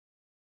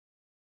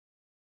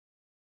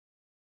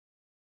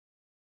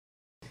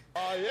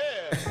Oh,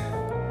 yeah.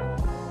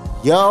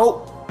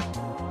 Yo.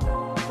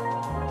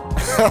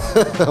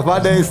 My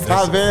name's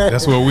Tavan.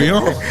 That's what we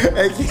on.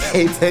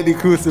 AKA Teddy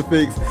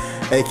Crucifix,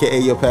 AKA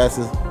your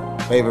pastor's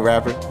favorite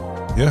rapper.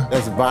 Yeah.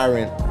 That's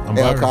Byron I'm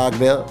L. Byron.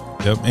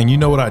 Cogdell. Yep. And you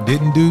know what I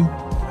didn't do?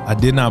 I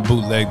did not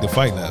bootleg the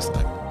fight last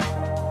night.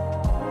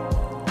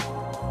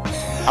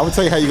 I'm gonna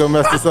tell you how you gonna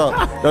mess this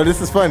up. No, this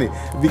is funny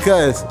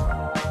because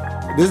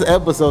this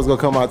episode's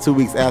gonna come out 2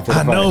 weeks after the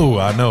fight.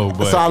 I know,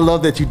 but So I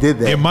love that you did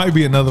that. it might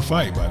be another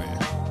fight by then.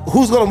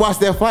 Who's gonna watch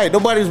that fight?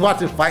 Nobody's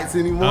watching fights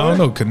anymore. I don't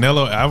know.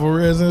 Canelo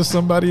Alvarez and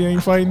somebody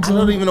ain't fighting I too.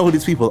 don't even know who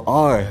these people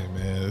are. Hey,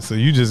 man. So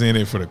you just in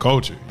it for the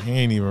culture. You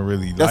ain't even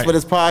really. That's what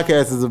this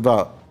podcast is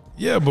about.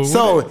 Yeah, but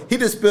So he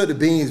just spilled the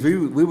beans. We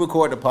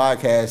record the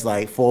podcast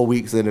like 4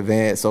 weeks in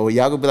advance. So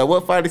y'all gonna be like,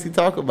 what fight is he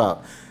talking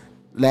about?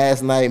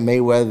 Last night,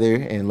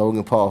 Mayweather and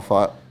Logan Paul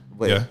fought.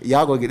 But Yeah.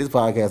 y'all gonna get this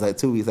podcast like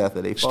 2 weeks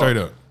after they fought. Straight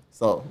up.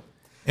 So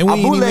and I we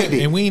ain't bootlegged even,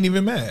 it. and we ain't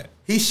even mad.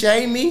 He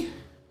shamed me.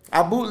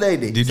 I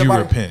bootlegged it. Did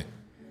Somebody- you repent?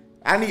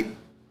 I'm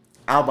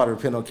about to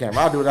repent on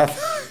camera. I'll do it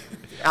after.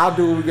 I'll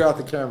do it when we get off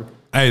the camera.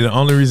 Hey, the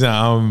only reason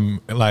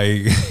I'm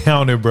like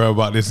on it, bro,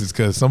 about this is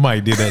because somebody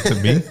did that to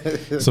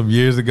me some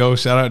years ago.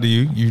 Shout out to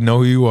you. You know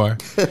who you are.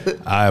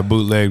 I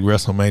bootlegged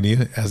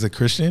WrestleMania as a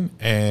Christian,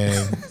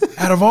 and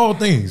out of all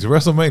things,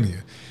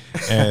 WrestleMania,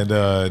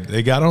 and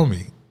they got on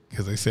me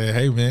because they said,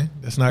 "Hey, man,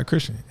 that's not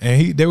Christian,"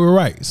 and they were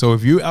right. So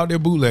if you out there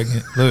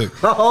bootlegging, look,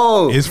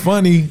 it's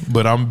funny,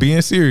 but I'm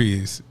being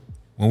serious.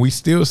 When we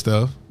steal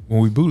stuff, when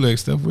we bootleg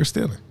stuff, we're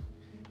stealing.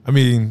 I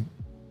mean,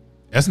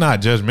 that's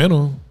not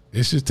judgmental.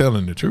 It's just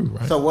telling the truth,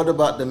 right? So what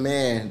about the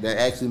man that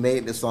actually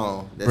made the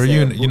song? That Bro,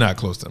 said you're not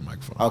close to the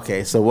microphone.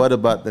 Okay, so what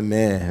about the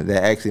man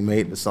that actually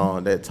made the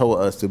song that told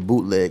us to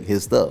bootleg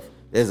his stuff?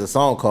 There's a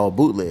song called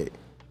Bootleg.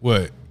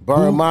 What?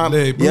 Burn my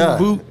Bootleg, boot, yeah.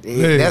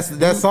 bootleg,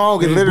 that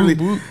song is boot, literally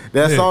boot, boot.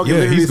 that song is Yeah,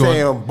 literally he's going-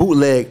 saying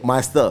bootleg my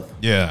stuff.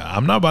 Yeah,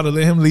 I'm not about to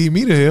let him lead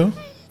me to hell.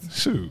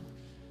 Shoot.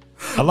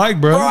 I like,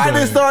 bro. Bro, I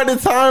didn't start the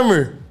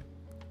timer.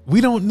 We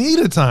don't need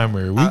a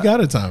timer. We got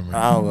a timer.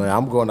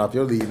 I'm going off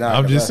your lead now.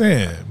 I'm just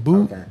saying.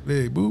 Boot, Okay.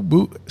 leg, boot,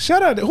 boot.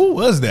 Shout out to, who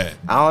was that?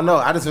 I don't know.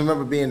 I just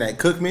remember being at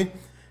Cookman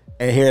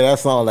and hear that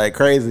song like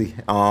crazy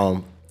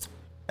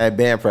at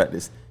band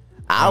practice.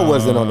 I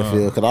wasn't on the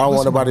field because I don't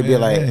want what's my nobody to be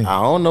man like, name?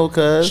 I don't know,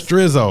 cuz.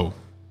 Strizzo.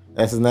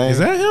 That's his name. Is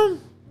that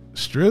him?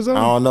 Strizzo?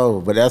 I don't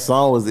know, but that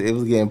song was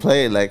getting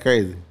played like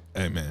crazy.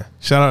 Hey, man.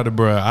 Shout out to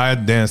bruh. I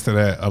danced to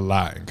that a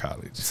lot in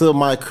college. So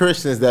my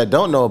Christians that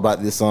don't know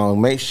about this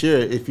song, make sure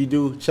if you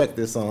do check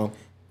this song,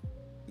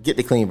 get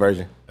the clean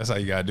version. That's how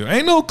you got to do it.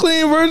 Ain't no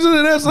clean version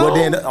of that song. But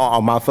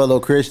then my fellow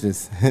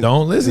Christians,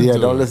 Don't listen to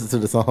don't it. listen to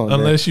the song.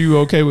 Unless you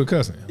okay with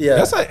cussing. Yeah.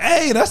 That's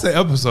an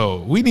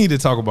episode. We need to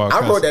talk about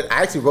cussing.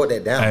 I actually wrote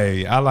that down.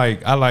 Hey, I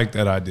like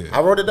that idea. I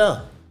wrote it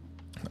down.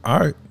 All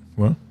right.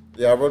 Well,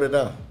 Yeah, I wrote it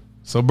down.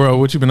 so bro,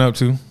 what you been up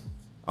to?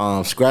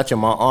 Scratching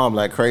my arm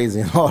like crazy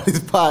in all these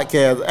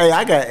podcasts. Hey,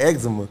 I got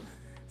eczema.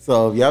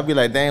 So if y'all be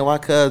like, dang, why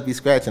cuz be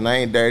scratching? I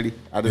ain't dirty.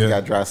 I just Yeah.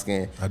 got dry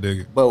skin. I dig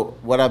it.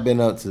 But what I've been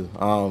up to,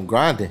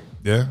 grinding.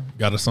 Yeah,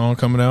 got a song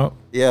coming out.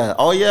 Yeah.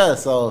 Oh, yeah.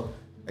 So,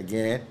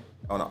 again,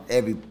 on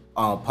every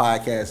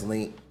podcast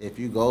link, if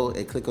you go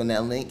and click on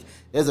that link,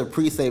 there's a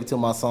pre-save to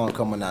my song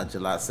coming out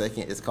July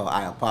 2nd. It's called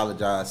I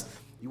Apologize.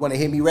 You want to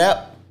hear me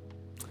rap?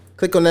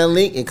 Click on that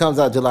link. It comes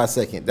out July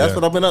 2nd. That's Yeah.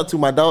 what I've been up to,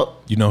 my dog.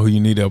 You know who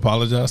you need to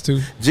apologize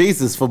to?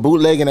 Jesus for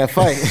bootlegging that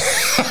fight.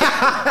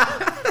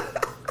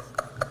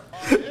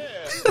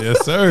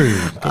 Yes, sir.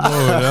 Come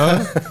on,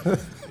 y'all.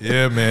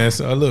 Yeah, man.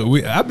 So look,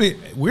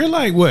 we're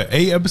like what,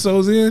 8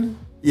 episodes in?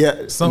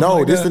 Yeah. Something No,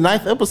 like this is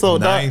that. the 9th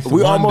episode, Ninth dog.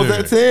 We almost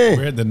wonder. at 10.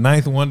 We're at the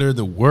 9th wonder of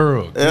the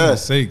world. Yeah.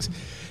 Goodness sakes.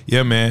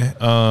 Yeah,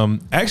 man.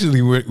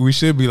 Actually, we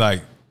should be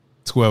like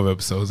 12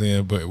 episodes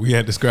in, but we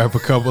had to scrap a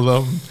couple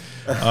of them.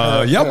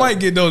 Y'all might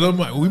get those.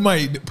 We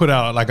might put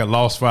out like a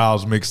Lost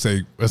Files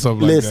mixtape or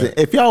something Listen, like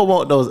that. if y'all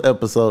want those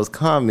episodes,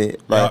 comment.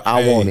 Like,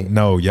 I Hey, want it.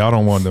 No, y'all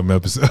don't want them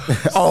episodes.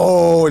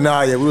 Oh,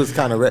 nah, yeah, we was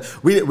kind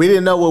of we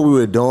didn't know what we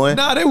were doing.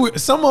 Nah, they were.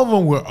 Some of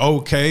them were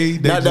okay.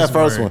 They Not that just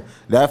first weren't- one.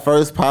 That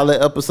first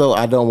pilot episode,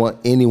 I don't want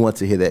anyone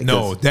to hear that.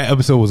 No, 'cause- that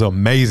episode was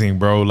amazing,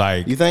 bro.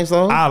 Like, You think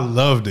so? I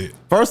loved it.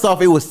 First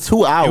off, it was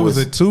 2 hours. It was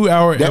a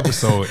 2-hour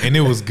episode, and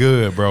it was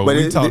good, bro. But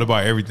We it- talked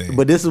about everything.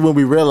 But this is when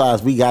we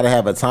realized we got to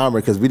have a timer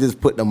because we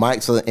just put the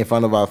mics in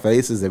front of our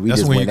faces and we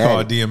That's just when you went call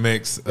at it.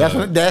 DMX.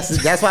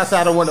 That's why I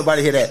said I don't want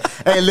nobody to hear that.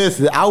 Hey,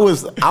 listen, I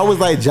was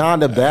like John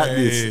the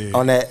Baptist Hey,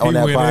 on that he went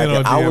in podcast.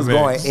 on I was DMX.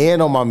 going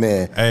in on my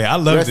man. Hey, I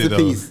loved Rest it in though.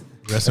 peace.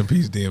 Rest in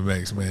peace,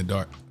 DMX, man.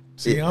 Dark.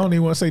 See, Yeah. I don't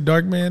even want to say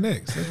Dark Man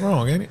X. That's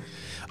wrong, ain't it?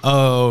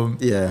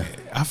 Yeah,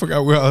 I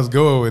forgot where I was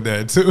going with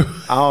that too.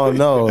 I don't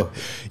know.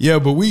 Yeah,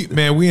 but we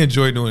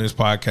enjoy doing this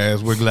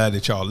podcast. We're glad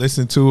that y'all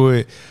listen to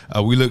it.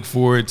 We look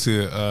forward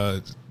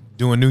to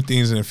doing new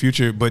things in the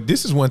future. But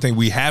this is one thing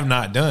we have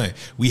not done.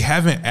 We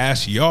haven't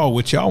asked y'all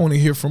what y'all want to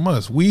hear from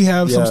us. We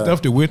have some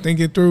stuff that we're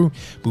thinking through,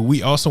 but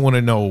we also want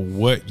to know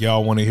what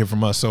y'all want to hear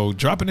from us. So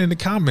drop it in the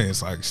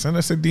comments, like send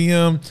us a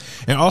DM.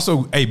 And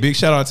also, hey, big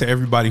shout out to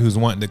everybody who's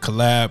wanting to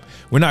collab.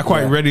 We're not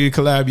quite ready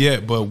to collab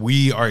yet, but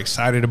we are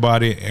excited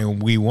about it,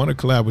 and we want to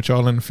collab with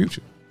y'all in the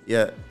future.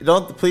 Yeah,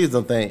 please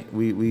don't think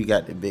we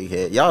got the big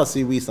head. Y'all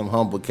see we some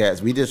humble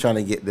cats. We just trying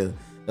to get the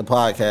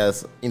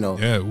podcast,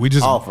 we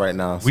just off right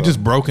now. We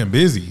just broke and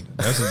busy.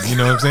 That's you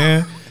know what I'm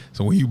saying?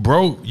 So when you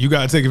broke, you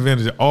gotta take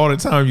advantage of all the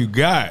time you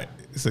got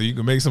so you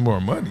can make some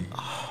more money.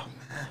 Oh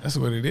man. That's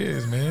what it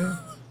is, man.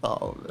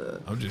 Oh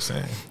man. I'm just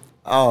saying.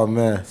 Oh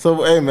man.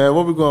 So hey man,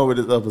 where we going with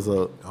this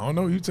episode? I don't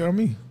know, you tell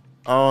me.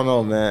 I don't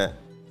know, man.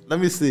 Let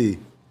me see.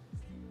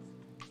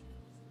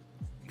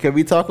 Can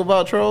we talk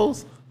about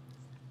trolls?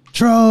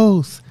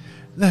 Trolls.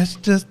 Let's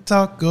just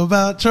talk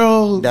about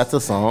trolls. That's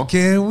a song.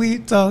 Can we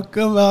talk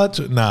about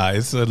Nah,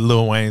 it's a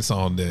Lil Wayne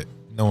song that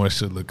no one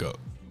should look up.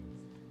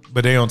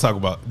 But they don't talk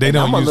about.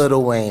 I'm a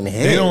Lil Wayne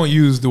head. They don't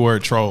use the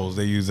word trolls.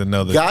 They use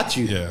another. Got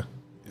you. Yeah.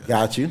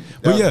 Got you.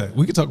 But yeah,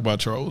 we can talk about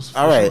trolls.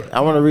 All right. Sure. I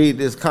want to read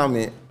this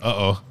comment.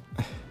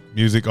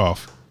 Music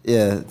off.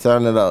 Yeah,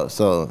 turn it up.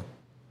 So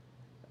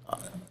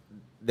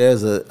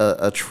there's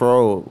a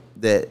troll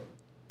that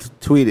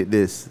tweeted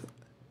this,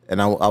 and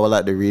I would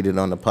like to read it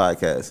on the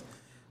podcast.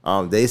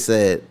 They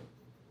said,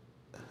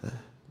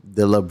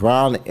 the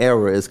LeBron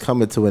era is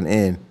coming to an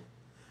end.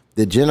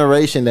 The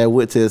generation that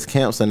went to his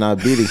camps are not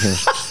beating him.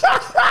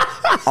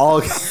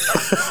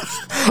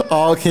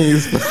 all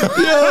kings. Yo,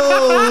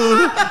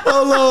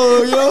 hold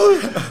on,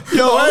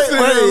 yo.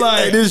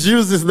 Wait, this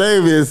user's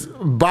name is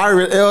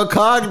Byron L.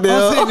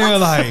 Cogdell. I'm sitting there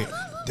like,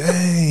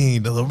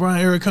 dang, the LeBron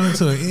era coming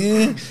to an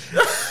end.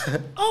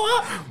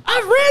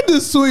 I read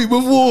this tweet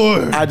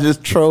before. I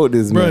just trolled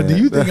this man. Bro,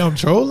 do you think I'm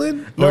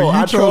trolling? No,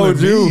 I trolled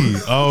you.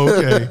 Oh,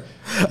 okay.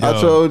 I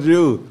trolled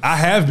you. I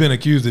have been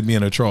accused of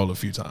being a troll a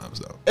few times,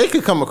 though. It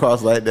could come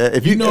across like that.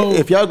 If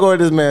if y'all go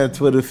to this man's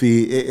Twitter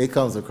feed, it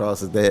comes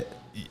across as that.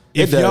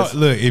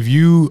 If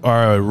you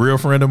are a real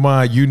friend of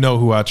mine, you know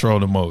who I troll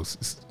the most.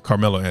 It's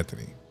Carmelo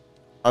Anthony.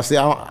 I see.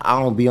 I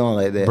don't be on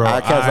like that. Bro,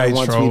 I catch like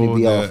one tweet to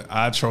be off.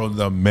 I trolled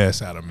the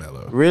mess out of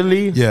Melo.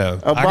 Really? Yeah.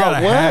 About I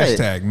got a what?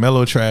 hashtag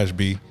Melo Trash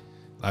B.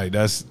 Like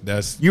that's.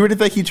 You really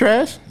think he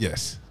trash?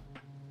 Yes.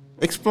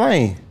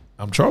 Explain.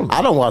 I'm trolling.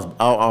 I don't watch.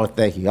 Oh,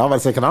 thank you. I was about to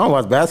say, 'cause I don't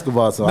watch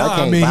basketball, so I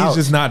can't. I mean, he's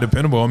just not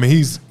dependable. I mean,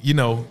 he's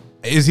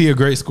is he a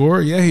great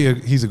scorer? Yeah,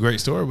 he's a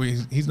great scorer, but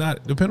he's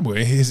not dependable.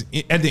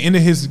 At the end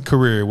of his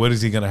career, what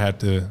is he gonna have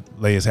to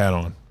lay his hat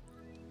on?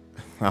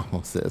 I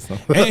almost said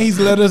something. And he's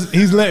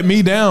let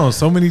me down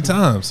so many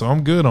times, so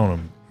I'm good on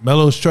him.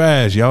 Melo's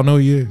trash. Y'all know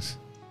he is.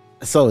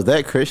 So is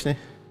that Christian?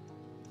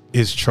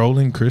 Is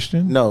trolling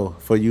Christian? No,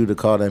 for you to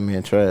call that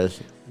man trash.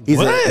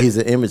 He's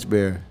an image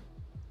bearer.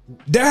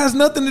 That has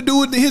nothing to do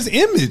with his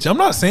image. I'm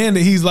not saying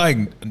that he's like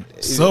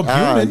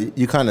subhuman.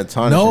 You kind of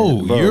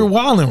tarnishing. No, you're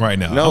wilding right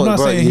now. No, I'm not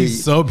saying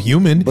he's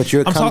subhuman. But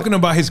I'm talking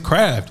about his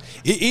craft.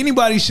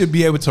 Anybody should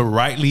be able to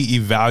rightly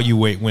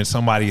evaluate when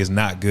somebody is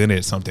not good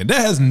at something.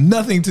 That has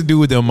nothing to do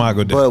with the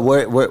imago Dei. But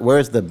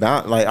where's the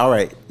bound? Like, all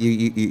right,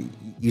 you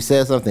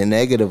said something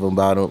negative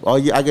about him.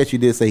 I guess you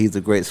did say he's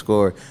a great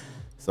scorer.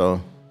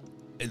 So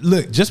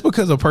look, just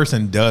because a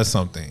person does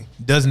something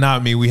does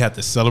not mean we have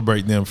to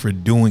celebrate them for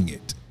doing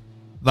it.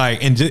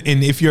 Like, and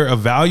if you're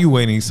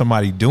evaluating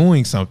somebody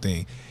doing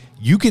something,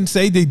 you can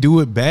say they do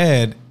it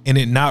bad and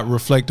it not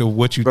reflect of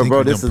what you think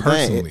of them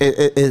personally.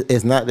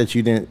 It's not that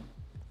you didn't.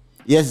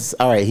 Yes,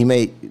 all right, he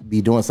may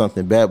be doing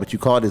something bad, but you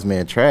call this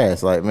man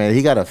trash. Like, man,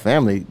 he got a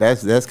family.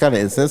 That's kind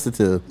of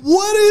insensitive.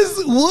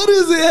 What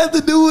does it have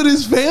to do with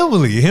his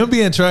family? Him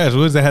being trash,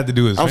 what does that have to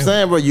do with his family? I'm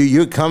saying, bro,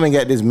 you're coming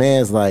at this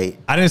man's like.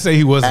 I didn't say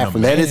he wasn't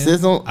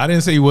athleticism. A man. I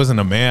didn't say he wasn't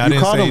a man. You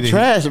called him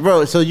trash,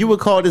 bro. So you would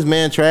call this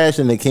man trash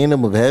in the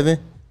kingdom of heaven?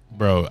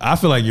 Bro, I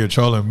feel like you're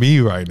trolling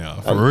me right now,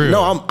 for real.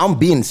 No, I'm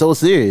being so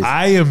serious.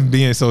 I am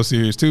being so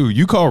serious too.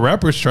 You call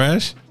rappers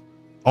trash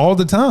all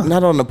the time.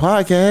 Not on the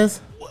podcast.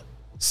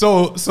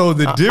 So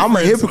the difference. I'm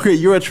a hypocrite.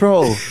 You're a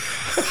troll.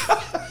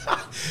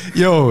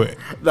 Yo,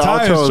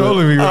 Ty is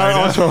trolling me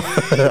right now.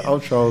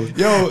 I'm trolling.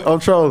 Yo, I'm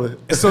trolling.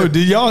 So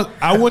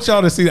I want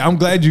y'all to see. I'm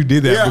glad you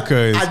did that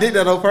because I did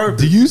that on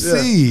purpose. Do you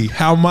see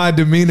how my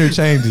demeanor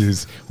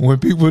changes when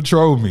people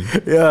troll me?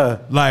 Yeah.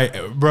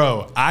 Like,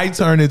 bro, I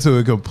turn into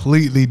a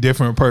completely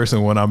different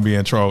person when I'm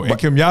being trolled. And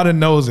Kenyatta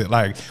knows it.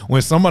 Like,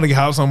 when somebody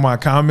hops on my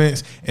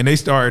comments and they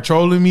start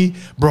trolling me,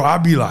 bro, I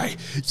be like,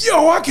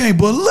 yo, I can't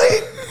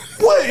believe.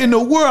 What in the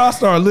world? I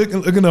start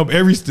looking up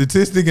every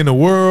statistic in the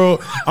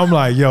world. I'm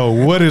like, yo,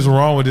 what is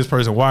wrong with this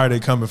person? Why are they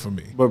coming for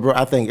me? But bro,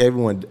 I think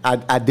everyone.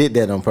 I did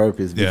that on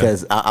purpose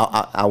because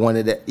I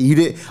wanted that. You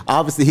did.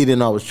 Obviously, he didn't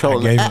know I was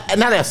trolling.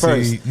 Not at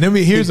first.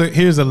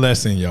 Here's a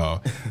lesson,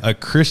 y'all. A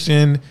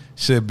Christian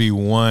should be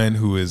one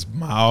who is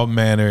mild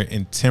mannered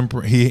and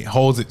temperate. He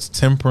holds its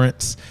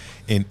temperance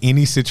in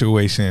any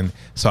situation.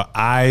 So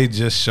I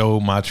just show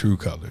my true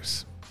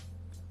colors.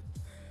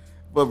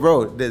 But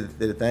bro,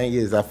 the thing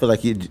is, I feel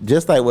like you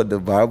just like what the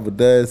Bible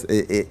does.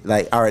 It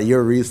like, all right,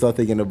 you'll read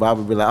something in the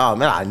Bible, be like, oh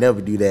man, I never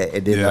do that,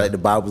 and then like the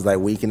Bible's like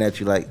winking at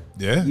you, like,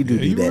 you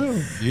do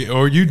that, yeah,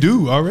 or you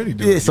do already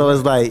do. Yeah, so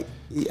it's like,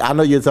 I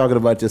know you're talking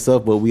about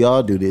yourself, but we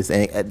all do this,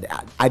 and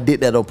I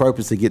did that on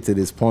purpose to get to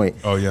this point.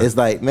 Oh yeah, it's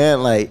like,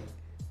 man, like,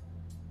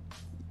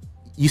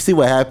 you see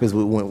what happens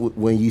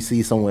when you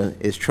see someone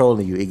is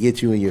trolling you. It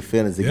gets you in your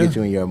feelings. It gets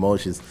you in your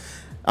emotions.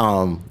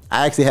 I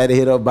actually had to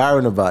hit up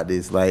Byron about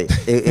this. Like,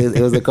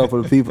 it was a couple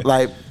of people.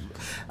 Like,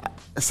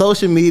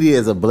 social media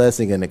is a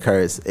blessing and a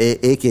curse.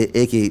 It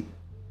can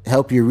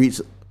help you reach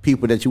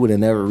people that you would have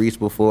never reached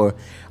before.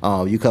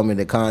 You come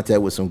into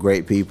contact with some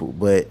great people,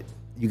 but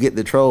you get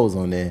the trolls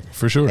on there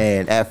for sure.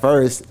 And at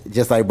first,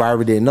 just like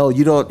Byron didn't know,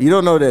 you don't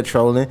know they're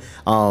trolling.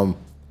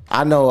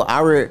 I know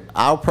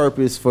our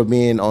purpose for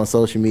being on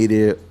social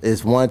media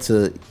is, one,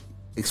 to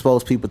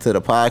expose people to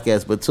the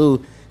podcast, but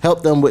two,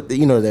 help them with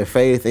their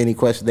faith, any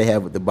questions they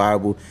have with the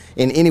Bible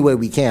in any way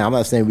we can. I'm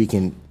not saying we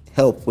can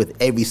help with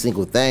every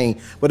single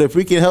thing, but if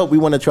we can help, we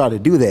want to try to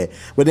do that.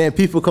 But then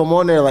people come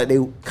on there like they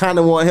kind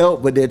of want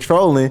help, but they're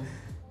trolling.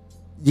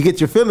 You get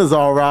your feelings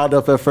all riled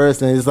up at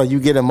first, and it's like you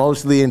get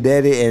emotionally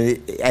indebted,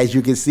 and as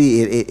you can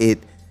see,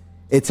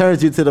 it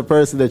turns you to the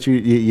person that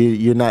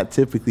you're not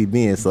typically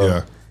being. So.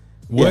 Yeah.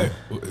 What?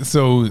 Yeah.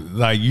 So,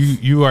 like,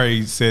 you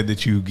already said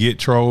that you get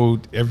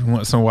trolled every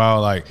once in a while.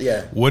 Like,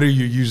 what are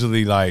you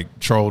usually like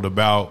trolled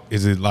about?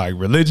 Is it like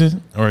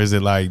religion, or is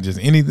it like just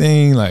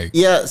anything? Like,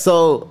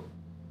 so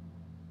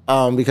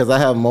because I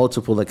have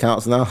multiple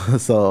accounts now,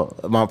 so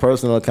my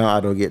personal account I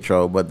don't get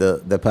trolled, but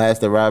the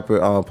Pastor Rapper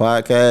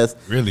podcast,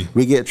 really,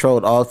 we get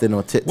trolled often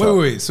on TikTok.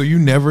 Wait, so you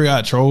never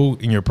got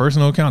trolled in your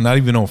personal account, not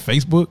even on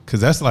Facebook? Because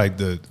that's like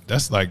the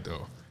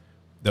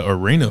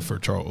arena for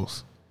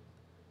trolls.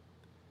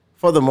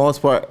 For the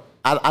most part,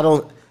 I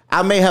don't.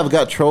 I may have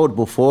got trolled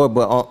before,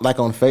 but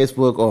on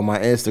Facebook or my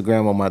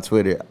Instagram or my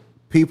Twitter,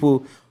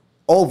 people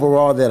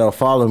overall that are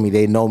following me,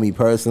 they know me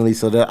personally,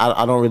 so that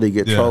I don't really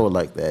get trolled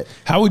like that.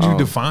 How would you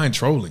define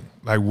trolling?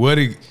 Like,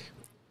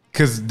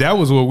 because that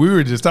was what we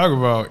were just talking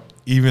about.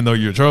 Even though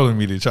you're trolling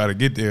me to try to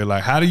get there,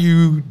 like, how do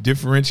you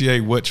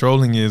differentiate what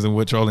trolling is and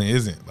what trolling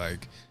isn't?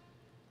 Like,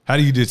 how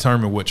do you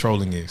determine what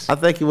trolling is? I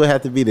think it would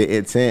have to be the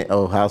intent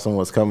of how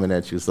someone's coming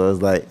at you. So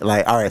it's like,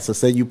 all right, so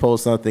say you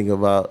post something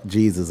about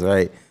Jesus,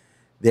 right?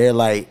 They're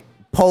like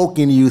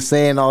poking you,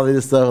 saying all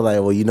this stuff,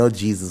 like, well,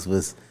 Jesus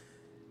was,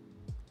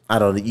 I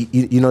don't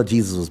know,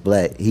 Jesus was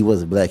black. He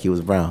wasn't black, he was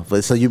brown.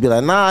 But so you'd be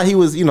like, nah, he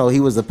was, he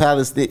was a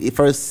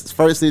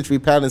first century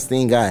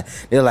Palestine guy.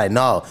 They're like,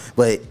 no,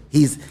 but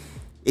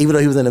even though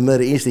he was in the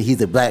Middle East,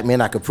 he's a black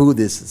man, I could prove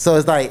this. So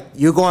it's like,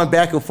 you're going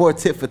back and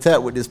forth, tit for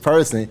tat with this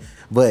person,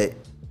 but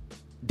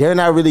they're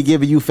not really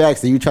giving you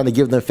facts, and you're trying to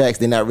give them facts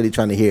they're not really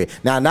trying to hear.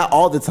 Now, not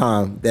all the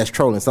time that's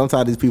trolling.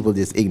 Sometimes these people are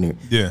just ignorant.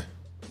 Yeah.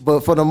 But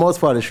for the most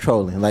part, it's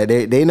trolling. Like,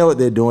 they know what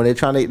they're doing. They're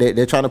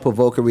trying to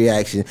provoke a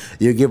reaction.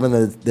 You're giving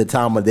them the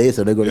time of day,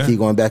 so they're going to keep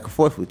going back and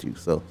forth with you.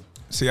 So,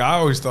 see, I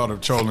always thought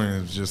of trolling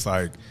as just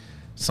like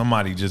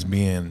somebody just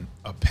being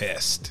a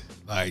pest.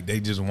 Like, they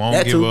just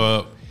won't give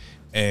up,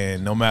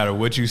 and no matter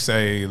what you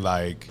say,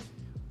 like,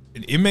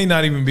 it may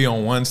not even be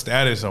on one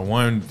status or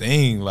one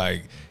thing.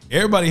 Like,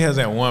 everybody has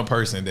that one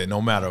person that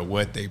no matter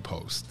what they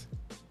post,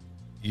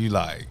 you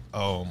like,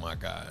 oh my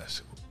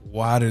gosh,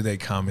 why do they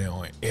comment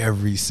on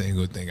every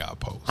single thing I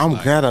post? I'm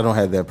glad I don't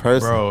have that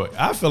person. Bro,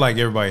 I feel like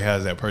everybody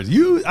has that person.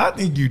 I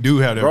think you do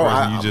have that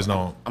person. You just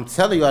don't. I'm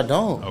telling you, I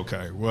don't.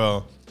 Okay,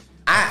 well,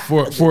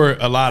 for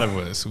a lot of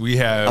us, we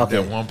have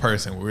that one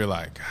person where we're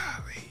like,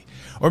 golly.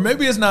 Or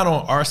maybe it's not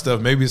on our stuff.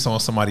 Maybe it's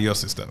on somebody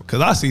else's stuff. Because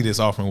I see this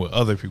often with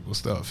other people's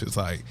stuff. It's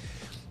like,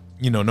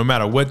 no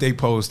matter what they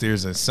post,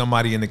 there's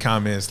somebody in the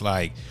comments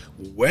like,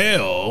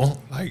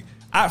 well, like,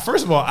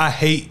 first of all, I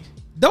hate,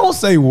 don't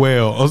say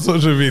well on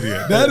social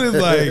media. That is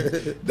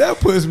like, that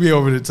puts me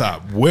over the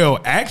top. Well,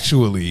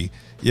 actually,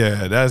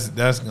 yeah,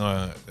 that's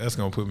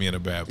gonna put me in a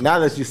bad place. Now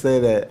that you say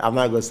that, I'm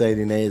not gonna say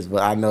any names,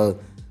 but I know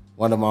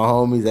one of my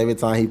homies, every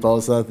time he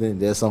posts something,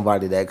 there's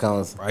somebody that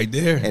comes right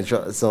there. And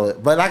so,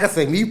 but like I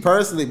say, me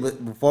personally,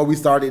 before we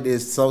started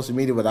this social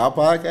media with our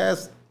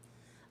podcast,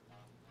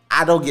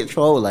 I don't get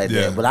trolled like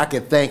that, but I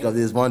can think of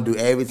this one dude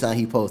every time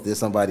he posts, there's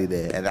somebody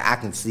there, and I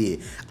can see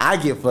it. I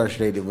get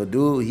frustrated, but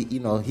dude,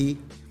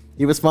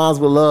 he responds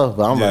with love.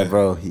 But I'm like,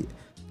 bro,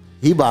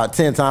 he about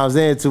 10 times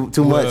in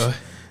too much.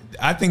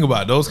 I think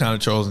about those kind of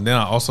trolls, and then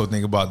I also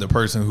think about the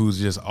person who's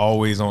just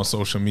always on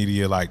social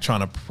media, like trying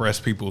to press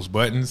people's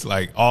buttons.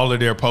 Like, all of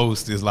their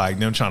posts is like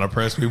them trying to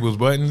press people's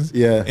buttons.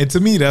 Yeah, and to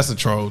me, that's a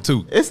troll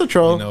too. It's a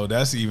troll.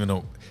 That's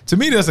to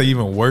me that's an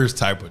even worse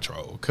type of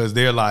troll, because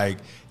they're like,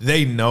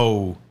 they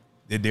know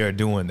that they're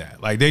doing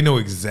that. Like, they know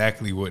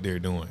exactly what they're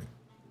doing.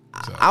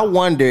 So. I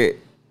wonder.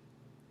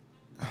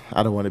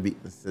 I don't want to be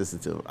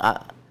insensitive.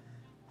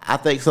 I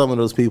think some of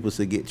those people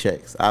should get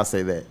checks. I'll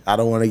say that. I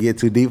don't want to get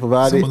too deep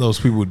about it. Some of those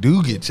people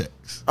do get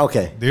checks.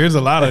 Okay. There's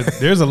a lot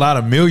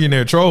of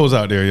millionaire trolls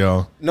out there,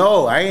 y'all.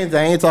 No, I ain't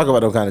talking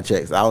about those kind of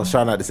checks. I was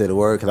trying not to say the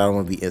word because I don't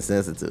want to be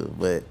insensitive.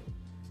 But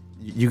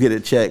you get a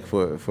check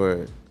for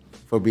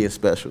for being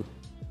special.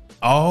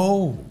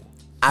 Oh,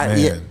 man,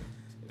 Yeah.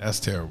 that's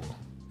terrible.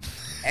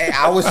 Hey,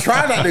 I was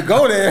trying not to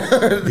go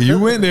there. You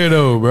went there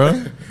though,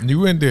 bro. You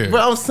went there.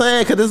 But I'm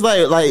saying, because it's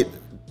like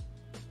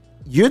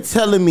you're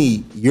telling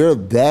me you're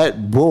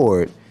that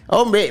bored.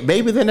 Oh,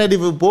 maybe they're not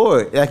even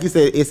bored. Like you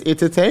said, it's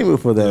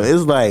entertainment for them.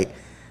 It's like,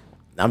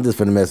 I'm just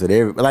finna mess with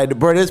everybody. Like,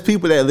 bro, there's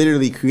people that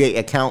literally create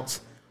accounts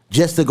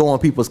just to go on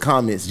people's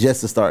comments,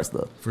 just to start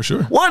stuff. For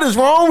sure. What is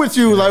wrong with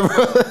you? Like,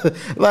 bro,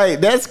 like,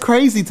 that's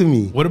crazy to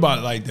me. What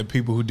about like the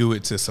people who do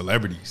it to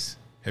celebrities?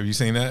 Have you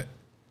seen that?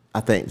 I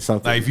think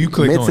something Like if you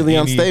click mentally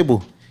on any,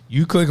 unstable.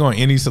 you click on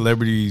any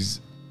celebrity's,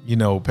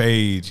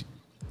 page,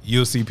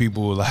 you'll see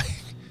people like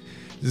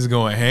just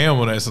going ham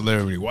on that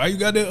celebrity. Why you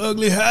got that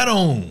ugly hat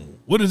on?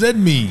 What does that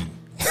mean?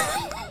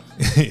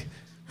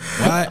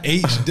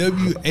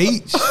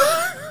 YHWH?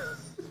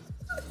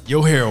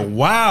 Your hair,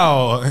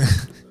 wow.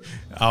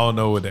 I don't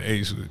know what the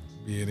H would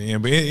be in the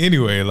end. But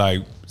anyway,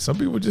 like some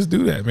people just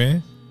do that,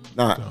 man.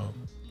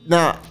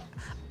 Nah.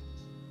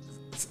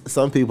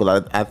 Some people,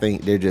 I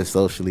think they're just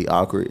socially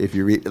awkward. If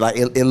you read, like,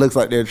 it looks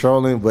like they're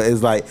trolling, but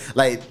it's like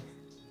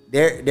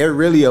they're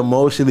really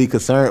emotionally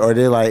concerned, or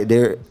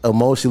they're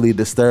emotionally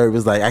disturbed.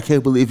 It's like, I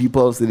can't believe you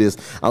posted this.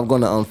 I'm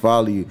gonna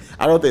unfollow you.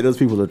 I don't think those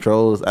people are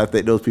trolls. I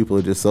think those people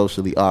are just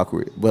socially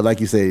awkward. But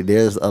like you said,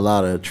 there's a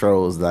lot of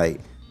trolls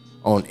like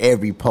on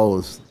every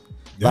post.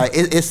 Yeah. Like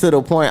it's to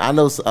the point. I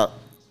know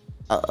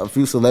a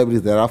few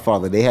celebrities that I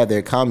follow. They have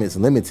their comments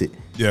limited.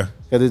 Yeah.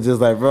 Cause it's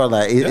just like, bro,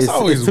 like it's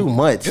too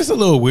much. It's a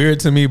little weird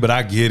to me, but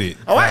I get it.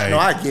 Oh, like,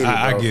 I get it. Bro.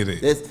 I get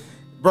it.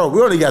 Bro,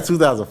 we only got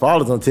 2,000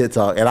 followers on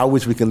TikTok, and I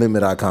wish we could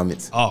limit our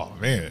comments. Oh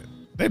man,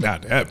 they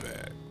not that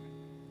bad.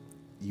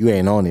 You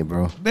ain't on it,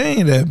 bro. They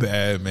ain't that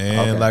bad, man.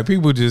 Okay. Like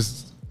people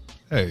just,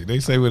 hey, they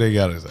say what they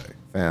gotta say.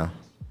 Yeah.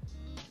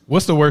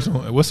 What's the worst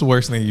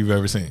thing you've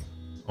ever seen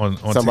on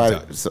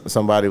TikTok?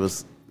 Somebody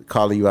was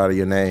calling you out of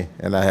your name,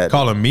 and I had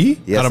calling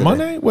me out of my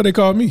name. What they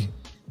call me?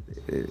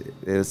 It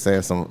was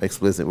saying some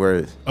explicit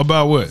words.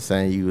 About what?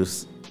 Saying you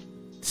was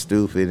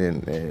stupid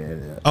and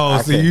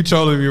you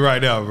trolling me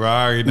right now, bro.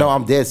 I already know. No,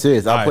 I'm dead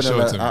serious. I'll show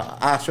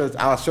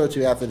it to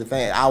you after the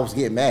thing. I was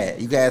getting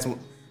mad. You can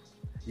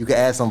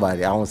ask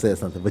somebody. I won't say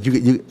something, but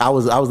I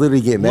was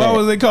literally getting mad. Why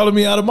was they calling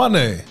me out of my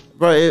name?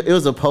 Bro, it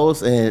was a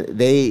post, and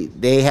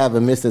they have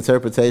a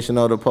misinterpretation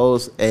of the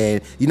post,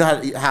 and you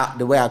know how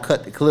the way I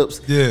cut the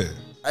clips. Yeah.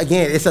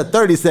 Again, it's a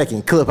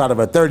 30-second clip out of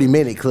a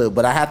 30-minute clip,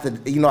 but I have to,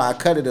 I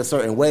cut it a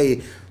certain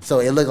way so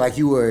it looked like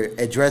you were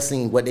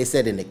addressing what they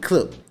said in the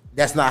clip.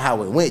 That's not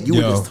how it went. You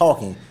were just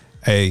talking.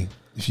 Hey,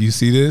 if you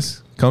see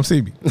this, come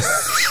see me.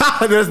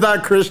 That's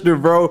not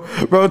Christian, bro.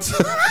 Bro,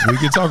 we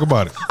can talk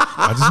about it.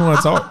 I just want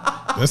to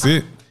talk. That's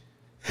it.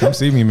 Come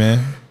see me,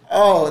 man.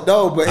 Oh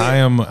no, but I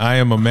am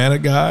a man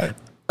of God,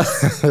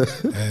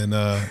 and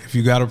if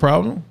you got a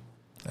problem,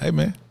 hey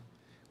man,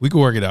 we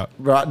can work it out.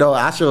 Bro, no,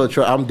 I sure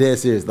try. I'm dead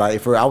serious.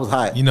 Like I was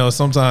hot.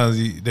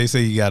 Sometimes they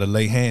say you got to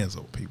lay hands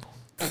on people.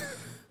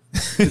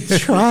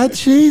 Try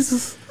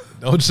Jesus.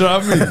 Don't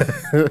try me.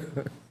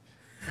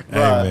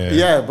 Hey,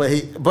 yeah,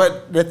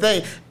 but the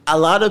thing, a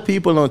lot of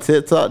people on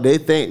TikTok, they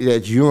think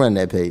that you run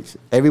that page.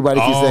 Everybody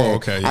keeps saying,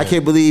 okay, yeah. I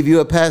can't believe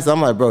you're a pastor. I'm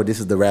like, bro, this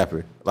is the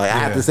rapper. Like, I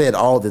have to say it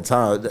all the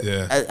time.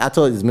 Yeah. I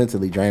told you it's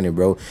mentally draining,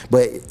 bro.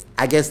 But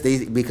I guess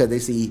because they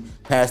see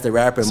past the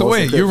rapper. So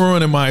wait, you're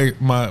ruining my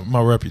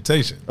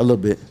reputation. A little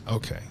bit.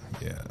 Okay,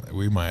 yeah.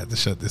 We might have to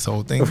shut this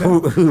whole thing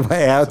down. We might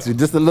have to,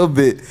 just a little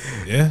bit.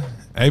 Yeah.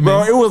 Hey,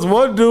 bro, it was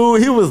one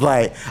dude, he was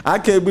like, I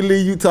can't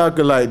believe you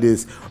talking like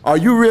this. Are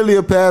you really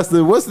a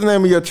pastor? What's the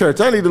name of your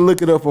church? I need to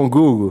look it up on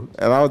Google.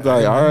 And I was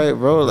like, all right,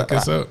 bro. Like,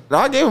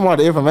 I gave him all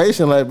the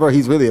information, like, bro,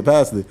 he's really a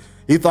pastor.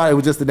 He thought it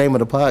was just the name of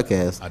the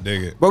podcast. I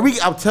dig it. But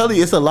I'm telling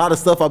you, it's a lot of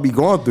stuff I'll be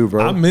going through,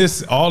 bro. I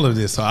miss all of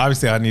this, so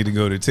obviously I need to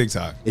go to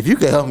TikTok. If you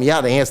could help me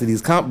out to answer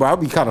these bro, I'll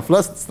be kind of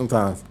flustered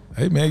sometimes.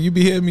 Hey, man, you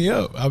be hitting me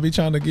up. I'll be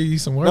trying to give you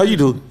some work. No, you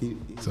do.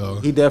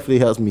 He definitely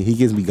helps me. He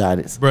gives me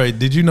guidance. Bro,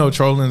 did you know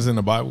trolling's in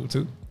the Bible,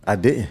 too? I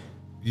didn't.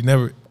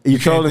 You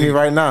trolling me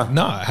right now?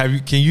 Nah.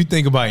 Can you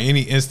think about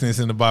any instance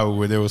in the Bible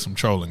where there was some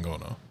trolling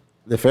going on?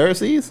 The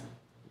Pharisees?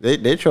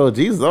 They troll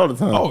Jesus all the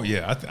time. Oh,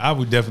 yeah. I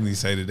would definitely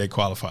say that they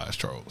qualify as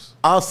trolls.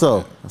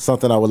 Also,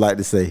 something I would like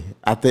to say.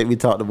 I think we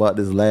talked about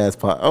this last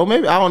part. Oh,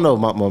 maybe, I don't know.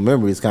 My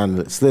memory is kind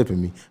of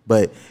slipping me.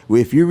 But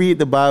if you read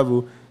the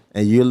Bible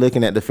and you're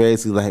looking at the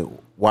Pharisees like,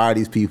 why are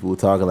these people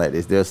talking like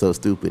this? They're so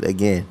stupid.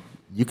 Again,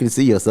 you can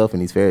see yourself in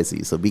these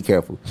Pharisees, so be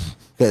careful.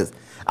 Because,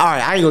 all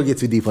right, I ain't going to get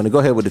too deep on it. Go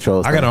ahead with the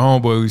trolls. I got a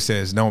homeboy who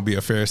says, don't be a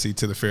Pharisee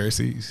to the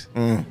Pharisees.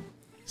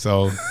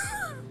 So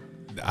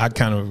I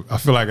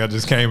feel like I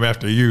just came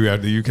after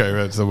you came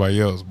after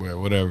somebody else, but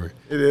whatever.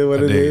 It is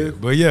what it is.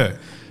 But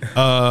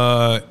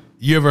yeah,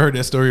 you ever heard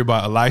that story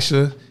about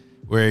Elisha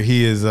where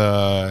he is,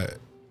 I'm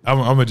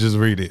going to just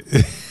read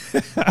it.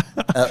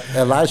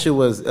 Elisha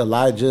was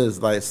Elijah's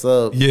like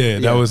sub. Yeah,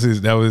 that was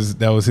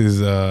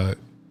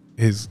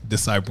his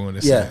disciple in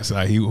a sense,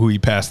 like who he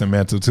passed the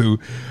mantle to.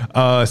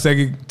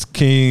 2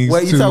 Kings.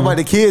 Wait, you talking about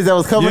the kids that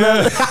was coming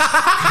up?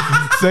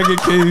 2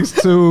 Kings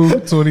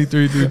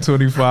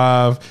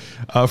 2:23-25.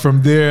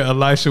 From there,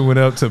 Elisha went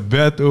up to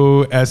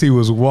Bethel. As he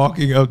was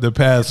walking up the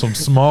path, some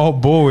small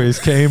boys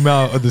came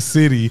out of the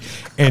city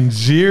and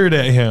jeered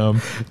at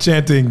him,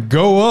 chanting,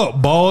 "Go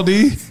up,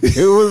 Baldy."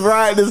 It was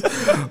right.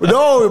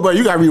 No, but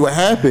you got to read what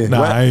happened. Nah,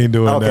 what? I ain't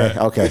doing that.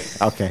 Okay.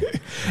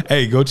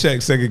 Hey, go check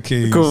 2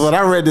 Kings. Because when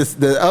I read this,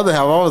 the other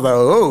half, I was like,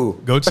 oh.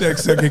 Go check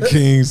 2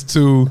 Kings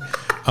 2.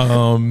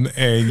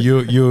 And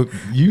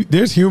you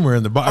there's humor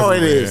in the Bible. Oh,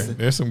 it is.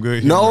 There's some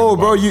good humor. No,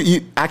 bro,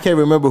 you I can't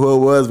remember who it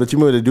was, but you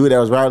remember the dude that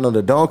was riding on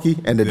the donkey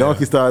and the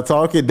donkey started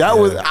talking? I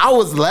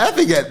was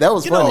laughing at that.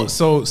 Was funny.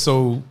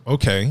 So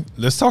okay,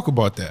 let's talk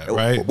about that,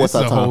 right? What's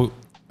our time?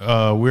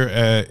 We're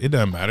at, it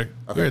doesn't matter.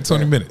 We're at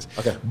 20 minutes.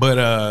 Okay.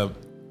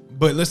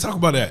 But let's talk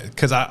about that,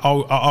 because I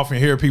often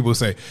hear people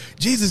say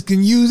Jesus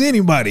can use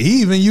anybody.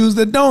 He even used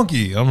a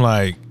donkey. I'm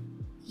like,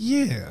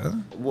 yeah.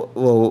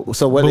 Well,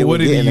 so what? But what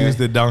did he use at?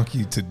 the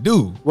donkey to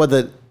do? Well,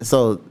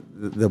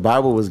 the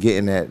Bible was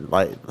getting at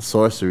like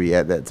sorcery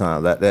at that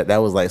time. That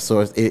was like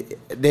source.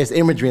 There's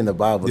imagery in the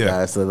Bible,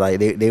 guys. So like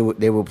they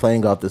were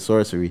playing off the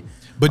sorcery.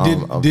 But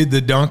did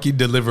the donkey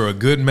deliver a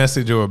good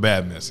message or a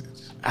bad message?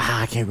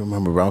 I can't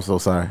remember, bro. I'm so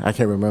sorry. I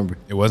can't remember.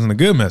 It wasn't a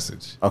good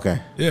message. Okay.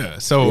 Yeah.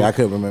 So yeah, I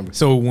couldn't remember.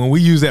 So when we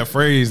use that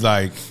phrase,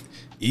 like,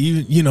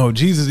 even,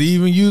 Jesus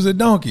even use a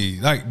donkey.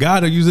 Like,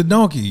 God will use a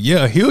donkey.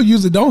 Yeah, he'll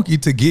use a donkey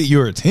to get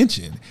your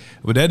attention.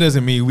 But that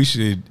doesn't mean we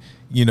should,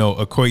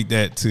 equate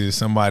that to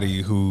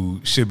somebody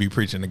who should be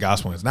preaching the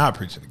gospel and is not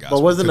preaching the gospel.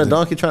 But wasn't the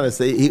donkey trying to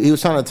say, he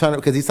was trying to turn it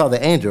because he saw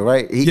the angel,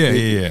 right?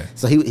 Yeah.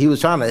 So he was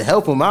trying to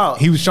help him out.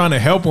 He was trying to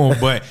help him,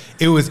 but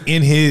it was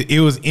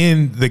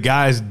in the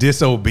guy's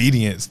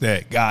disobedience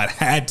that God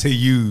had to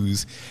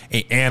use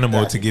an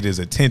animal to get his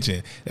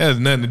attention. That has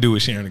nothing to do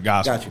with sharing the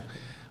gospel. Got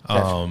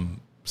you.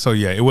 So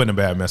yeah, it wasn't a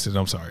bad message.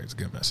 I'm sorry, it's a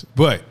good message.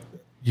 But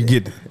you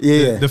get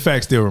Yeah. the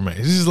fact still remains.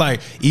 It's just like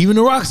even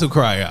the rocks will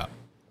cry out.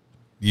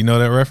 You know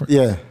that reference?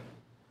 Yeah.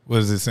 What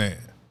is it saying?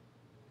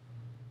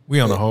 We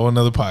on a whole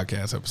another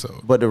podcast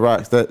episode. But the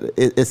rocks,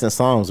 it's in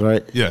Psalms,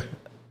 right? Yeah.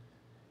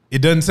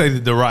 It doesn't say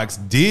that the rocks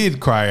did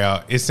cry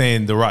out. It's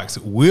saying the rocks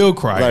will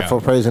cry Like out.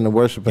 for praising and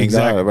worshiping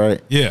Exactly. God,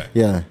 right? Yeah.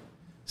 Yeah.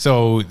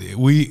 So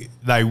we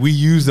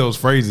use those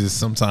phrases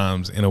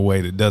sometimes in a way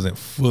that doesn't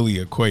fully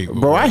equate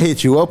with Bro, I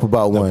hit you up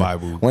about one.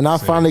 Bible When I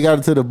says. finally got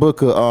into the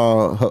book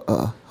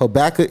of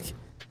Habakkuk,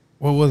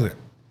 What was it?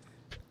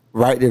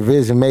 write the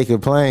vision, make it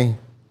plain.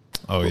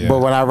 Oh yeah. But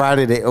when I read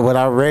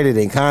it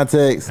in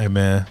context, Hey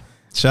man.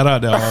 Shout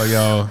out to all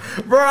y'all.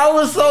 bro, I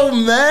was so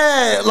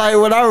mad. Like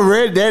when I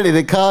read that in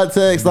the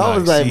context, I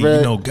was like, see,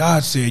 bro,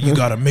 God said you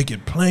gotta make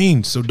it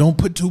plain, so don't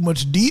put too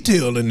much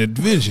detail in the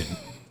vision.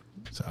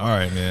 So, all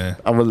right, man.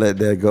 I'm gonna let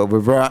that go. But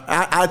bro,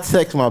 I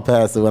text my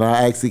pastor when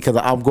I actually, because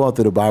I'm going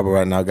through the Bible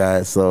right now,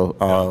 guys.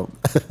 So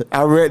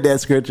I read that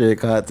scripture in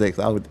context.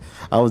 I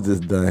was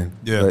just done.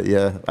 Yeah. But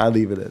yeah, I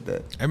leave it at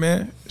that. Hey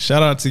man,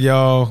 shout out to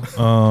y'all.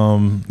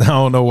 I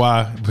don't know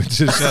why, but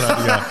just shout out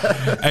to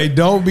y'all. Hey,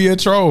 don't be a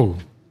troll.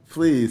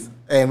 Please.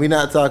 And we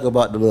not talking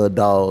about the little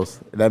dolls.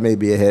 That may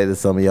be ahead of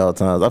some of y'all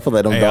times. I feel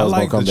like them Hey, I dolls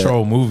like gonna come the back.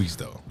 troll movies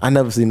though. I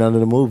never seen none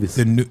of the movies.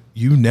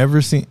 You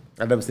never seen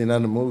I never seen none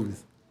of the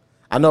movies.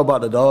 I know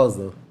about the dolls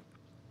though.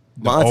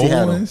 the My auntie old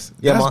had 'em. ones?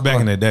 Yeah, That's back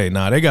in the day.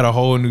 Nah, they got a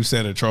whole new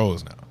set of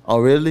trolls now. Oh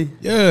really?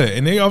 Yeah,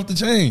 and they off the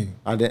chain.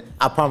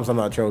 I promise I'm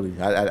not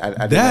trolling. I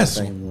did That's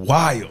not think.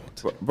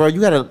 wild. Bro,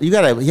 you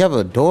have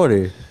a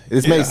daughter.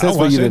 This makes sense I for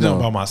watched you to that jump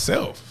by know.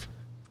 myself.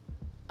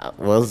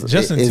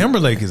 Justin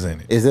Timberlake is in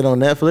it. Is it on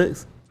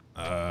Netflix?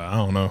 I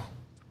don't know.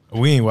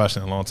 We ain't watched it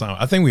in a long time.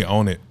 I think we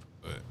own it.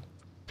 But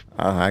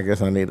I guess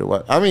I need to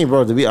watch. I mean,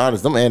 bro, to be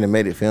honest, them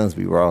animated films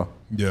be raw.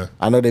 yeah.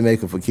 I know they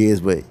make it for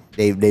kids, but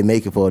they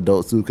make it for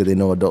adults too because they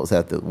know adults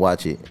have to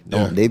watch it.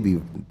 Don't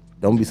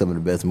be some of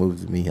the best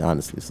movies to me,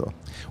 honestly. So,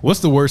 What's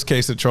the worst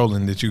case of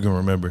trolling that you can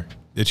remember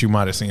that you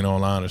might have seen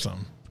online or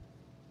something?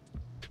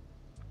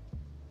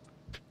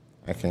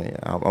 I can't.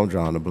 I'm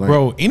drawing a blank.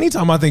 Bro,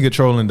 anytime I think of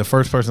trolling, the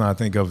first person I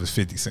think of is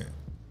 50 Cent.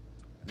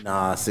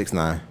 Nah,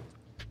 6ix9ine.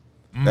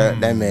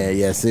 That man,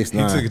 yeah,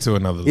 6ix9ine. He took it to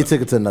another level. He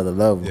took it to another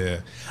level. Yeah.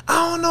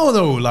 I don't know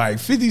though. Like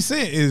 50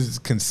 Cent is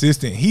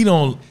consistent. He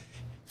don't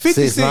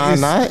 50 Cent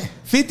 6ix9ine?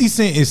 50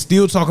 Cent is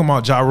still talking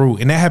about Ja Rule,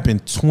 and that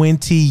happened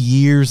 20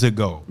 years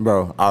ago.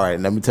 Bro, all right,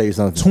 let me tell you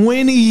something.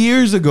 20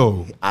 years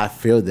ago. I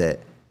feel that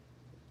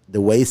the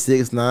way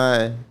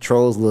 6ix9ine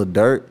trolls Lil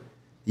Durk,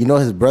 you know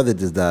his brother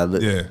just died.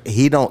 Look, Yeah.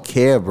 He don't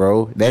care,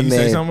 bro. That Did he man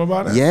say something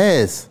about it?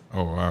 Yes.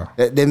 Oh wow.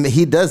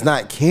 He does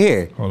not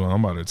care. Hold on,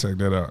 I'm about to check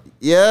that out.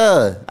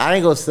 Yeah. I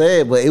ain't gonna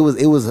say it, but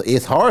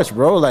it's harsh,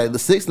 bro. Like the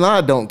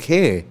 6ix9ine don't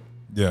care.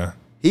 Yeah.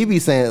 He be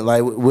saying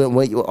like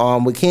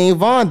when King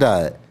Von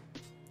died,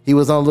 he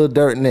was on Lil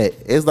Durk net.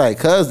 It's like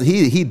cuz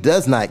he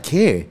does not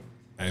care.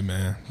 Hey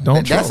man,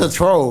 don't That's troll. a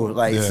troll.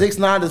 Like Yeah.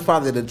 6ix9ine is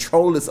probably the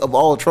trollest of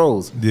all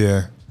trolls.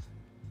 Yeah.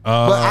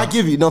 But I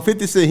give you,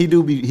 50 Cent,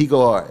 he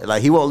go hard.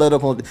 Like he won't let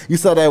up on. You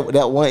saw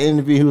that one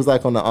interview. He was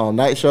like on the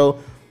night show,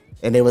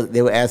 and they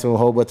were asking him a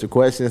whole bunch of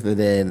questions, and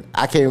then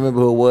I can't remember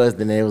who it was.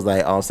 Then they was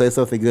like, say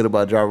something good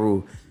about Ja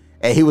Rule,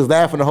 And he was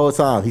laughing the whole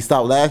time. He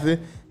stopped laughing.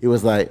 He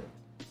was like,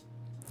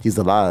 he's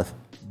alive.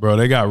 Bro,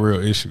 they got real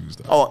issues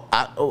though.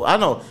 I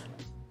know.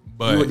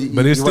 But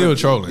it's still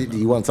trolling. Do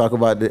you want to talk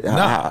about it?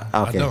 Nah,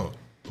 okay. I don't.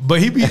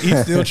 But he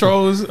still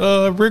trolls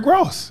Rick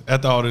Ross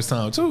after all this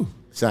time too.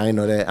 So I didn't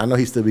know that. I know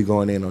he still be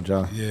going in on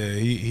John. Yeah,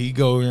 he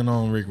go in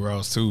on Rick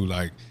Ross too.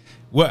 Like,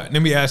 what?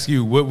 Let me ask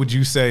you, what would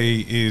you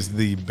say is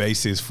the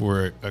basis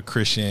for a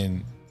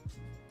Christian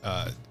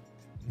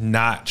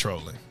not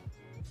trolling?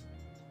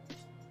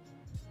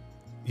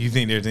 You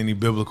think there's any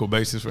biblical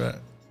basis for that?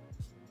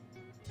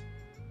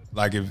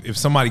 Like, if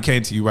somebody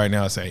came to you right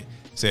now and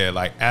said,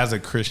 like, as a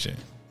Christian,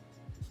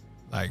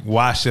 like,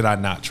 why should I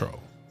not troll?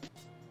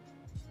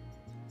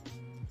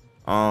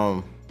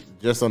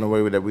 Just on the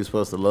way that we're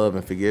supposed to love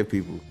and forgive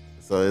people.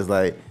 So it's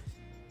like,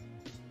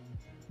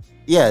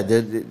 yeah,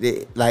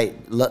 the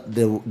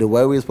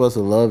way we're supposed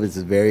to love is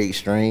very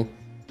extreme,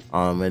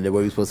 and the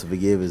way we're supposed to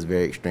forgive is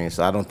very extreme.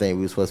 So I don't think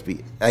we're supposed to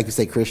be, like you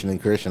say, Christian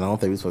and Christian. I don't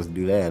think we're supposed to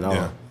do that at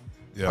all.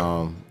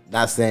 Yeah.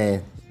 Not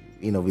saying,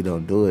 we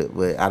don't do it,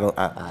 but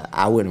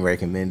I wouldn't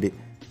recommend it.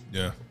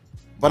 Yeah.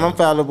 But I'm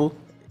fallible.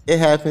 It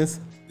happens.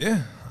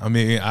 Yeah. I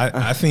mean,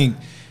 I think.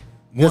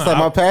 Just like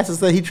my pastor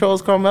said, he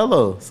trolls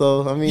Carmelo.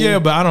 So, I mean. Yeah,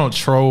 but I don't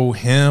troll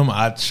him.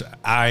 I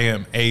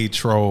am a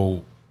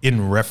troll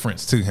in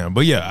reference to him.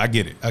 But yeah, I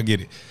get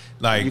it.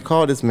 Like, you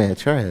call this man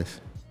trash.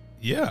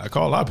 Yeah, I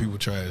call a lot of people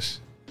trash.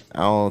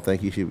 I don't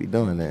think you should be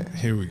doing that.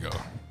 Here we go.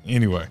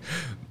 Anyway,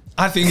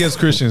 I think as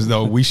Christians,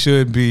 though, we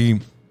should be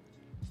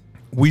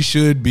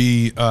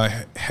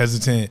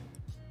hesitant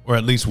or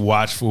at least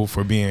watchful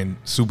for being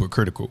super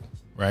critical,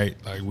 right?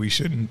 Like, we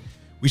shouldn't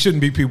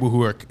be people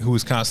who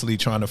is constantly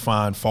trying to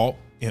find fault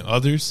in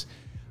others.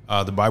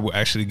 The Bible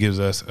actually gives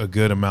us a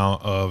good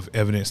amount of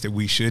evidence that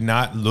we should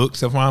not look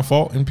to find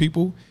fault in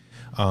people,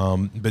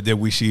 but that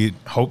we should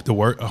hope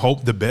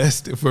the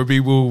best for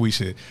people. We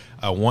should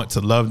want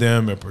to love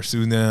them and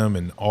pursue them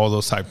and all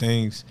those type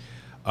things.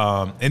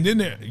 And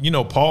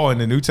then Paul in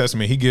the New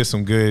Testament, he gives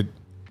some good,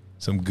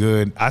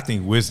 I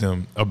think,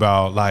 wisdom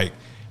about, like,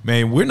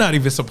 man, we're not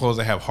even supposed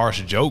to have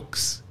harsh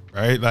jokes,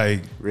 right?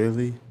 Like,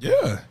 really?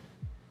 Yeah.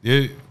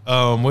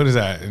 What is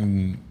that?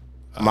 And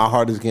my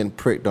heart is getting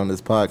pricked on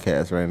this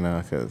podcast right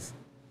now because,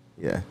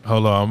 yeah.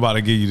 Hold on, I'm about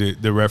to give you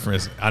the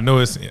reference. I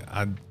know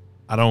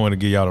I don't want to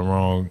give y'all the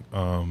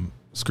wrong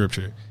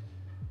scripture.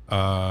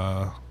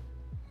 But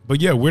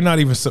yeah, we're not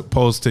even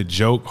supposed to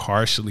joke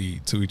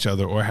harshly to each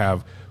other or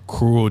have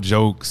cruel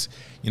jokes.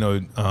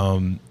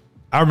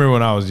 I remember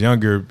when I was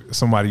younger,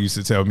 somebody used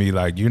to tell me,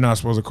 like, you're not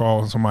supposed to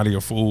call somebody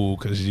a fool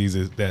because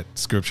Jesus, that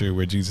scripture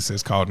where Jesus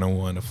says, call no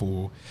one a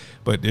fool.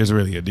 But there's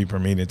really a deeper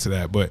meaning to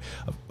that. But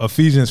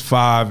Ephesians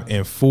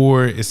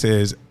 5:4, it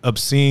says,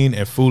 obscene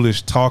and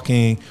foolish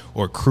talking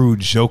or crude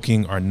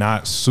joking are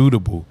not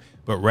suitable,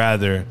 but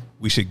rather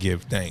we should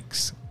give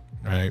thanks,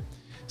 right?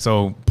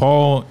 So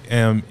Paul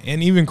and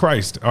even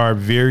Christ are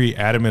very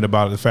adamant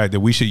about the fact that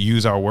we should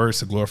use our words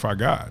to glorify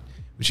God.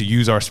 We should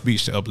use our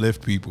speech to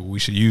uplift people. We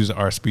should use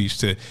our speech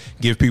to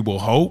give people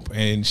hope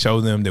and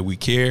show them that we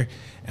care,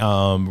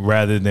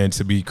 rather than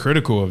to be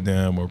critical of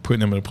them or putting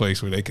them in a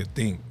place where they could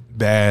think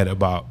bad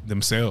about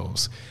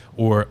themselves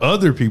or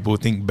other people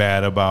think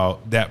bad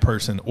about that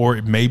person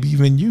or maybe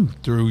even you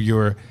through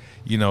your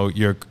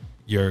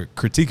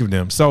critique of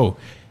them. So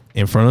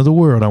in front of the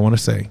world, I want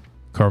to say,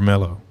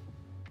 Carmelo,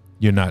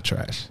 you're not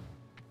trash.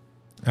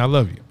 I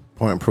love you.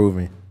 Point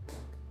proving.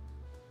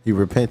 He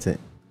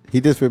repentant. He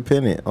just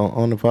repented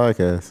on the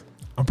podcast.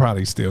 I'm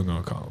probably still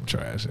gonna call him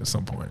trash at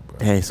some point.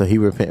 But. Hey, so he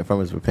repented from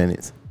his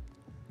repentance.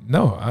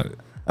 No,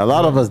 a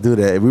lot of us do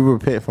that. We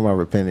repent from our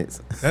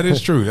repentance. That is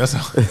true.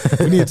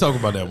 We need to talk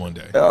about that one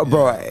day.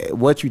 Bro,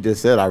 what you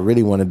just said, I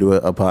really want to do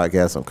a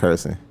podcast on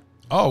cursing.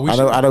 Oh,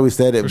 I know we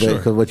said it, but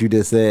because what you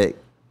just said,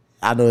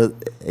 I know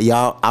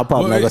y'all. I'm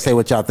probably not gonna say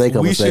what y'all think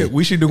I'm gonna say.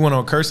 We should do one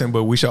on cursing,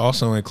 but we should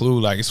also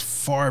include, like, it's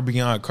far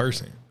beyond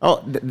cursing.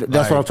 Oh,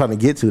 that's what I'm trying to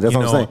get to. That's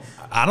what I'm saying.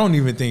 I don't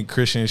even think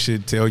Christians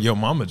should tell your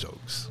mama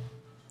jokes.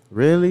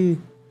 Really?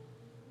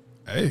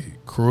 Hey,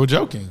 cruel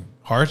joking,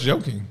 harsh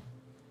joking.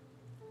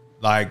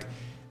 Like,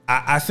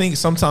 I think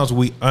sometimes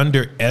we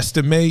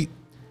underestimate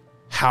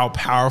how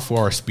powerful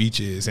our speech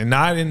is, and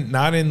not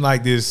in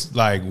like this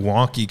like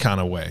wonky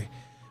kind of way,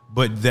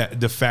 but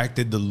that the fact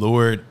that the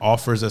Lord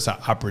offers us an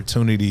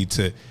opportunity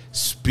to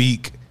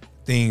speak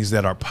things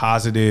that are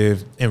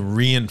positive and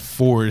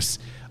reinforce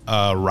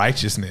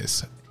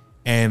righteousness.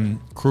 And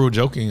cruel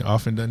joking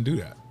often doesn't do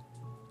that.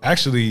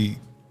 Actually,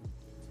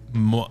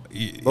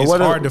 it's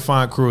hard to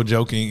find cruel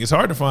joking. It's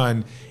hard to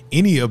find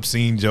any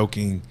obscene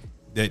joking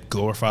that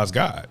glorifies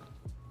God.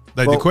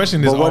 Like, the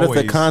question is always, what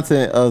if the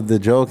content of the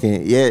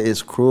joking,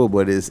 it's cruel,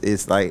 but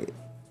it's like,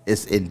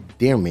 it's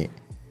endearment.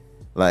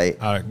 Like,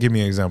 give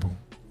me an example.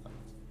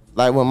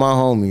 Like with my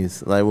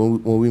homies, like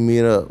when we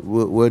meet up,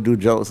 we'll do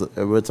jokes.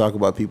 We'll talk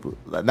about people,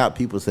 like not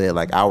people say it,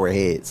 like our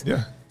heads,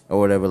 or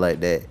whatever like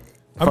that.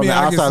 From the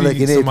outside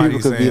looking in, people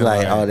could be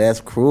like, "Oh, that's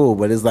cruel,"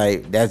 but it's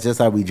like that's just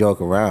how we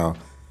joke around.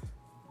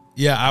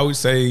 Yeah, I would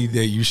say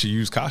that you should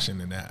use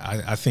caution in that.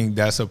 I think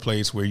that's a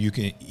place where you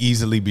can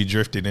easily be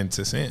drifted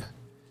into sin.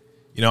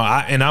 You know,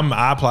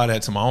 I apply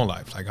that to my own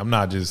life. Like, I'm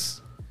not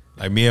just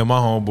like me and my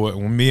homeboy,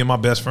 me and my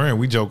best friend,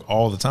 we joke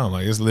all the time.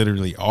 Like, it's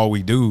literally all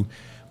we do.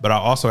 But I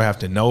also have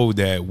to know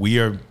that we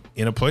are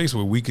in a place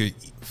where we could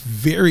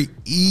very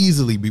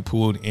easily be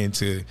pulled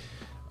into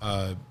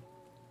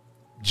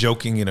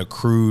joking in a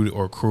crude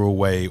or cruel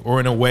way, or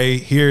in a way,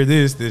 hear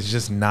this, that's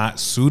just not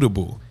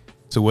suitable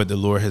to what the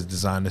Lord has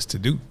designed us to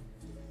do.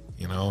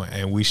 You know,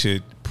 and we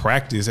should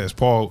practice, as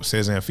Paul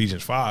says in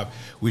Ephesians 5,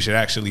 we should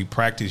actually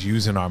practice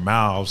using our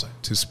mouths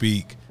to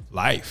speak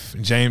life.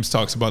 James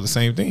talks about the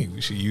same thing.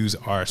 We should use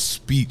our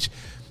speech,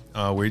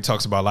 where he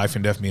talks about life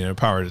and death being in the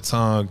power of the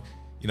tongue.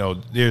 You know,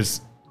 there's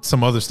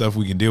some other stuff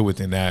we can deal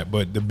with in that,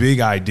 but the big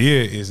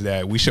idea is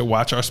that we should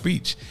watch our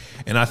speech.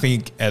 And I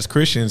think as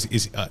Christians,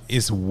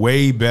 it's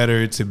way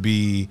better to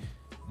be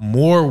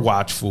more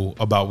watchful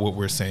about what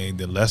we're saying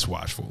than less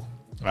watchful.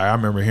 I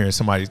remember hearing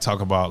somebody talk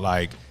about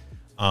like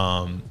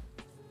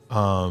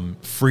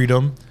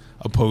freedom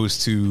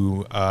opposed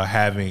to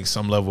having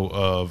some level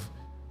of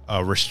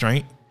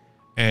restraint,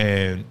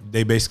 and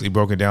they basically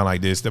broke it down like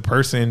this: the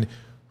person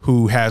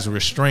who has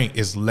restraint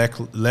is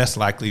less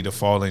likely to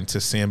fall into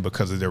sin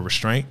because of their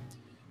restraint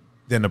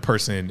than the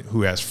person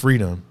who has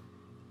freedom.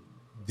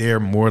 They're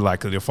more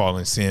likely to fall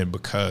in sin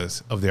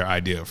because of their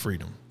idea of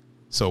freedom.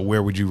 So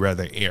where would you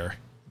rather err?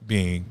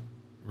 Being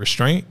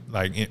restraint,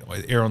 like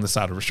err on the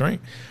side of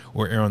restraint,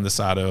 or err on the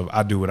side of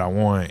I do what I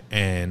want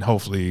and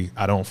hopefully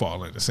I don't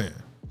fall into sin?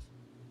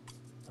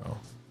 So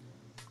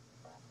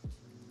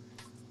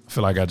I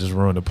feel like I just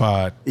ruined the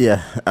pod.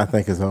 Yeah, I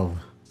think it's over.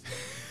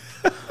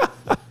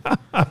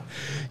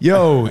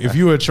 Yo, if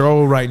you're a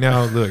troll right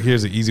now, look,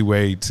 here's an easy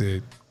way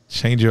to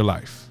change your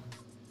life.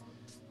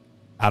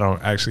 I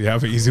don't actually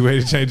have an easy way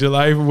to change your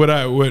life. What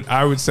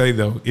I would say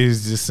though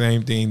is the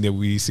same thing that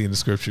we see in the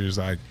scriptures.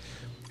 Like,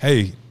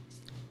 hey,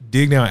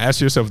 dig down,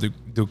 ask yourself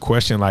the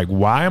question, like,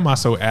 why am I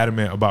so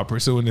adamant about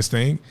pursuing this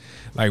thing?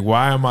 Like,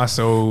 why am I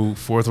so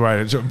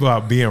forthright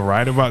about being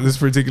right about this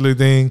particular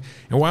thing?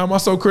 And why am I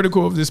so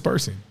critical of this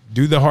person?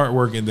 Do the hard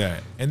work in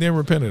that and then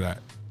repent of that.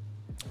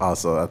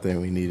 Also, I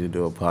think we need to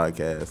do a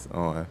podcast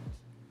on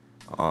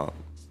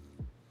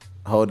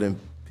holding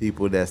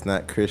people that's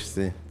not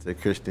Christian to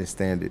Christian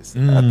standards.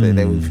 I think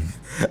that would be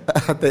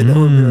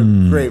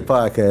a great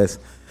podcast.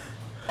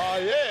 Oh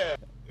yeah.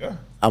 Yeah.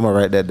 I'm gonna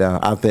write that down.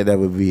 I think that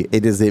would be.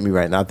 It just hit me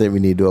right now. I think we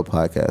need to do a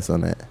podcast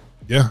on that.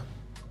 Yeah.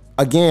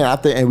 Again, I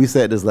think, and we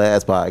said this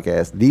last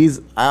podcast. These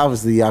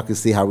obviously y'all can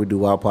see how we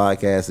do our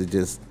podcast. It's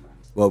just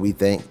what we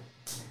think.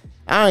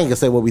 I ain't gonna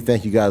say what we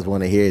think you guys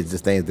want to hear. It's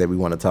just things that we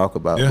want to talk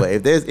about. Yeah. But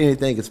if there's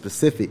anything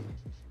specific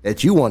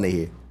that you want to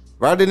hear,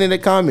 write it in the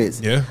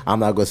comments. Yeah.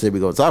 I'm not gonna say we're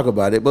gonna talk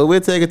about it, but we'll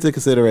take it into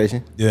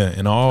consideration. Yeah,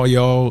 and all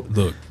y'all,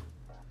 look,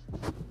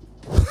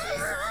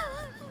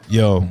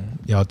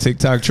 y'all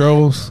TikTok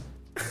trolls.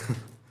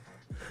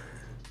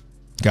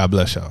 God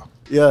bless y'all.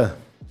 Yeah.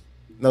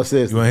 No,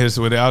 seriously. You want to hit us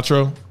with the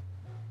outro?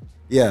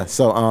 Yeah.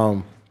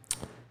 So,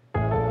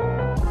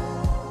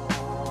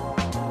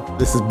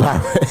 this is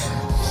Byron.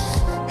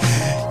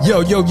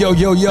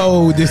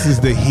 Yo. This is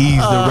the He's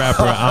the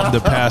Rapper, I'm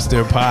the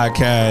Pastor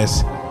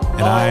podcast.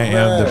 And I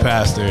am the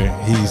pastor.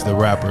 He's the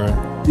rapper.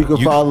 You can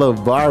follow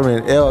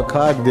Byron L.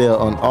 Cogdale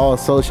on all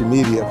social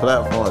media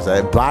platforms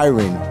at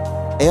Byron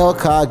L.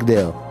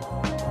 Cogdale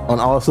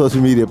on all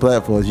social media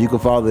platforms. You can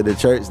follow the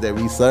church that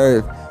we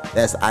serve.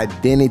 That's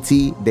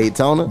Identity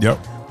Daytona. Yep.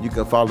 You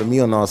can follow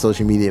me on all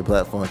social media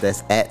platforms.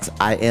 That's at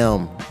I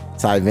am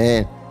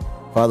Tyvan.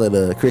 Follow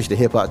the Christian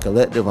Hip Hop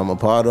Collective I'm a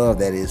part of.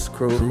 That is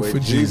Crew for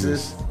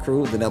Jesus.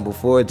 Crew, the number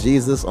 4,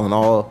 Jesus, on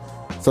all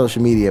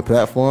social media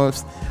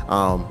platforms.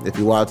 If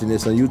you're watching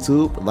this on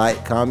YouTube,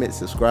 like, comment,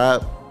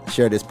 subscribe,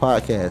 share this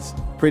podcast.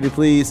 Pretty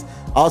please.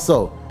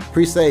 Also,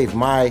 pre-save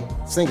my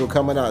single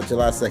coming out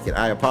July 2nd.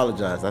 I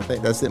apologize. I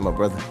think that's it, my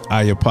brother.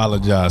 I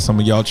apologize. Some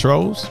of y'all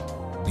trolls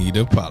need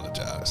to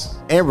apologize.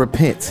 And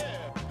repent.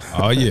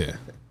 Oh, yeah.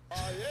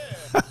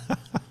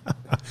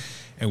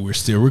 And we're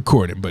still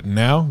recording, but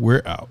now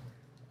we're out.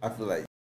 I feel like